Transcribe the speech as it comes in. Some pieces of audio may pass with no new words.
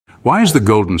Why is the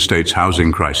Golden State's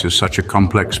housing crisis such a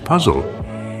complex puzzle?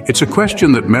 It's a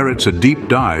question that merits a deep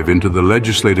dive into the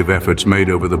legislative efforts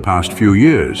made over the past few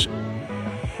years.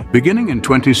 Beginning in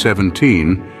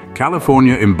 2017,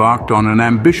 California embarked on an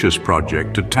ambitious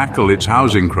project to tackle its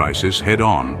housing crisis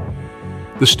head-on.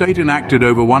 The state enacted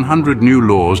over 100 new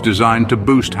laws designed to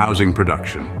boost housing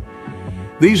production.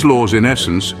 These laws, in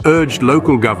essence, urged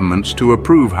local governments to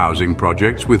approve housing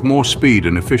projects with more speed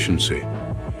and efficiency.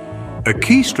 A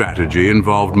key strategy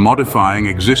involved modifying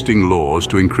existing laws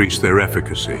to increase their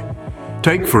efficacy.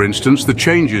 Take, for instance, the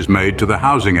changes made to the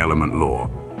housing element law.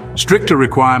 Stricter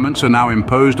requirements are now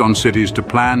imposed on cities to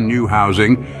plan new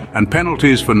housing, and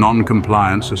penalties for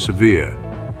non-compliance are severe.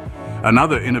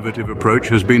 Another innovative approach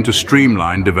has been to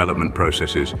streamline development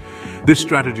processes. This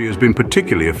strategy has been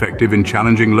particularly effective in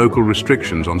challenging local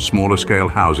restrictions on smaller-scale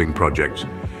housing projects,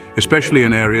 especially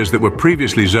in areas that were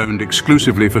previously zoned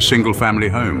exclusively for single-family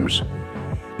homes.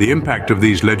 The impact of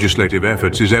these legislative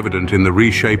efforts is evident in the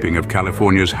reshaping of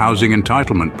California's housing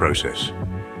entitlement process.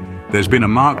 There's been a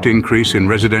marked increase in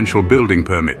residential building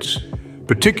permits,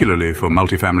 particularly for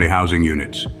multifamily housing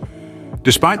units.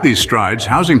 Despite these strides,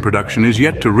 housing production is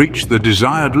yet to reach the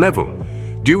desired level,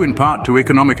 due in part to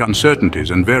economic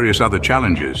uncertainties and various other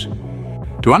challenges.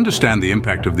 To understand the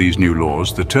impact of these new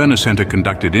laws, the Turner Center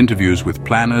conducted interviews with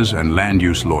planners and land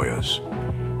use lawyers.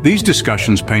 These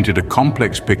discussions painted a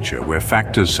complex picture where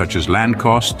factors such as land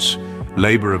costs,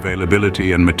 labor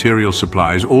availability, and material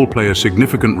supplies all play a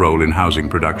significant role in housing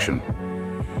production.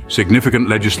 Significant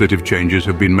legislative changes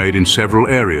have been made in several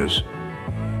areas.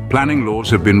 Planning laws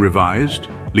have been revised,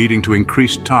 leading to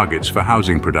increased targets for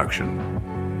housing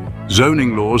production.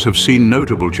 Zoning laws have seen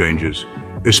notable changes,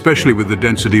 especially with the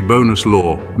density bonus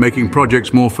law, making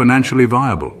projects more financially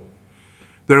viable.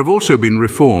 There have also been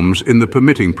reforms in the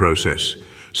permitting process,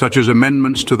 such as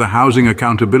amendments to the Housing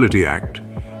Accountability Act,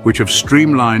 which have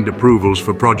streamlined approvals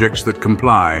for projects that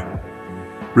comply.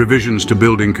 Revisions to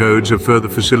building codes have further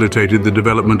facilitated the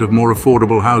development of more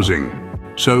affordable housing.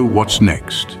 So what's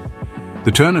next?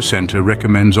 The Turner Center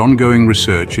recommends ongoing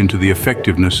research into the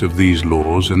effectiveness of these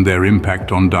laws and their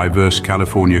impact on diverse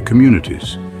California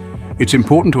communities. It's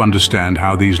important to understand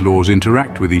how these laws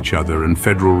interact with each other and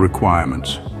federal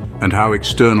requirements, and how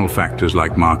external factors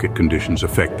like market conditions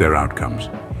affect their outcomes.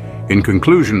 In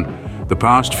conclusion, the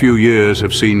past few years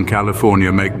have seen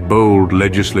California make bold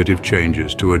legislative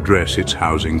changes to address its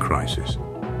housing crisis.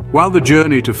 While the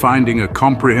journey to finding a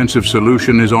comprehensive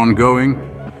solution is ongoing,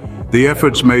 the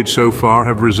efforts made so far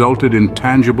have resulted in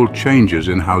tangible changes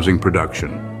in housing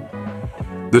production.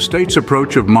 The state's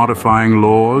approach of modifying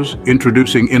laws,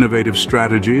 introducing innovative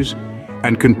strategies,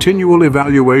 and continual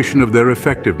evaluation of their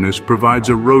effectiveness provides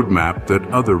a roadmap that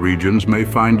other regions may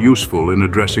find useful in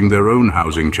addressing their own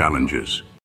housing challenges.